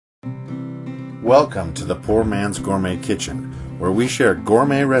Welcome to the Poor Man's Gourmet Kitchen, where we share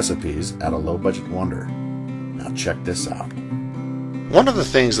gourmet recipes at a low-budget wonder. Now check this out. One of the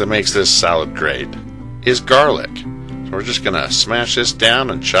things that makes this salad great is garlic. So we're just going to smash this down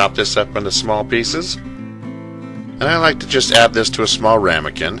and chop this up into small pieces. And I like to just add this to a small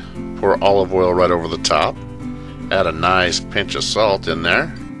ramekin, pour olive oil right over the top, add a nice pinch of salt in there,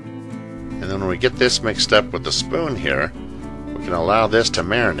 and then when we get this mixed up with the spoon here, we can allow this to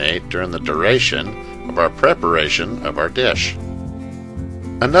marinate during the duration of our preparation of our dish.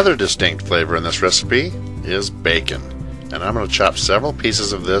 Another distinct flavor in this recipe is bacon, and I'm going to chop several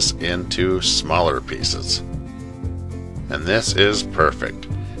pieces of this into smaller pieces. And this is perfect.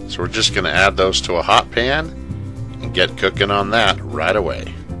 So we're just going to add those to a hot pan and get cooking on that right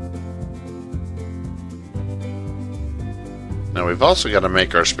away. Now we've also got to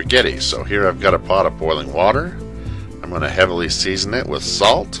make our spaghetti, so here I've got a pot of boiling water. I'm going to heavily season it with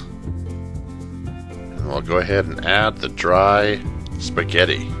salt, and we'll go ahead and add the dry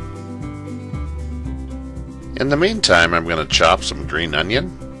spaghetti. In the meantime, I'm going to chop some green onion,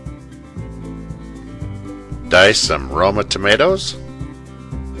 dice some Roma tomatoes,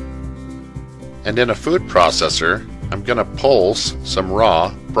 and in a food processor, I'm going to pulse some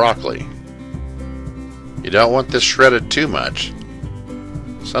raw broccoli. You don't want this shredded too much.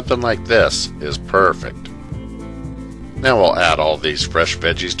 Something like this is perfect. Now we'll add all these fresh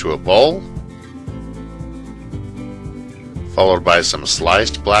veggies to a bowl, followed by some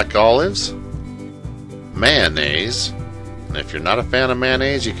sliced black olives, mayonnaise, and if you're not a fan of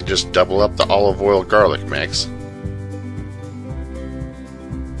mayonnaise, you can just double up the olive oil garlic mix,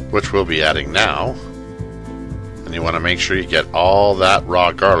 which we'll be adding now. And you want to make sure you get all that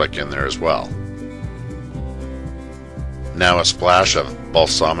raw garlic in there as well. Now a splash of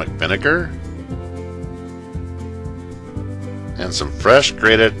balsamic vinegar and some fresh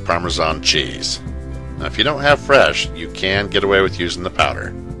grated Parmesan cheese. Now if you don't have fresh, you can get away with using the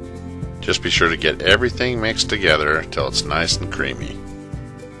powder. Just be sure to get everything mixed together until it's nice and creamy.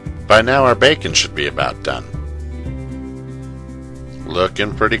 By now our bacon should be about done.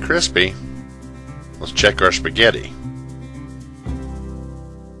 Looking pretty crispy. Let's check our spaghetti.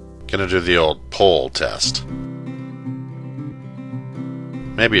 Gonna do the old pull test.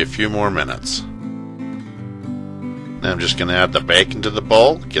 Maybe a few more minutes. Now I'm just going to add the bacon to the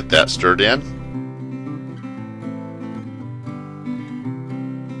bowl, get that stirred in.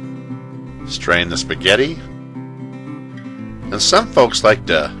 Strain the spaghetti. And some folks like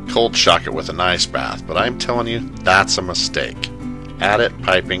to cold shock it with an ice bath, but I'm telling you, that's a mistake. Add it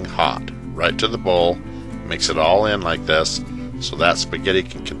piping hot, right to the bowl, mix it all in like this, so that spaghetti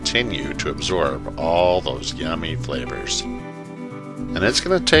can continue to absorb all those yummy flavors. And it's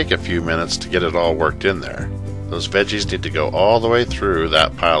going to take a few minutes to get it all worked in there. Those veggies need to go all the way through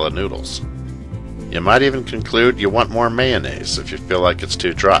that pile of noodles. You might even conclude you want more mayonnaise if you feel like it's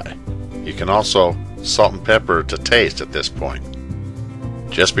too dry. You can also salt and pepper to taste at this point.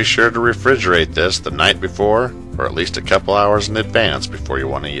 Just be sure to refrigerate this the night before, or at least a couple hours in advance before you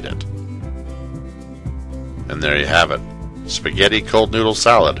want to eat it. And there you have it. Spaghetti cold noodle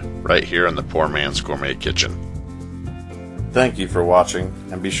salad right here in the Poor Man's Gourmet Kitchen. Thank you for watching,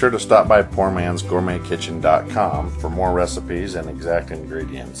 and be sure to stop by PoorMansGourmetKitchen.com for more recipes and exact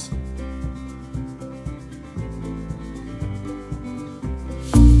ingredients.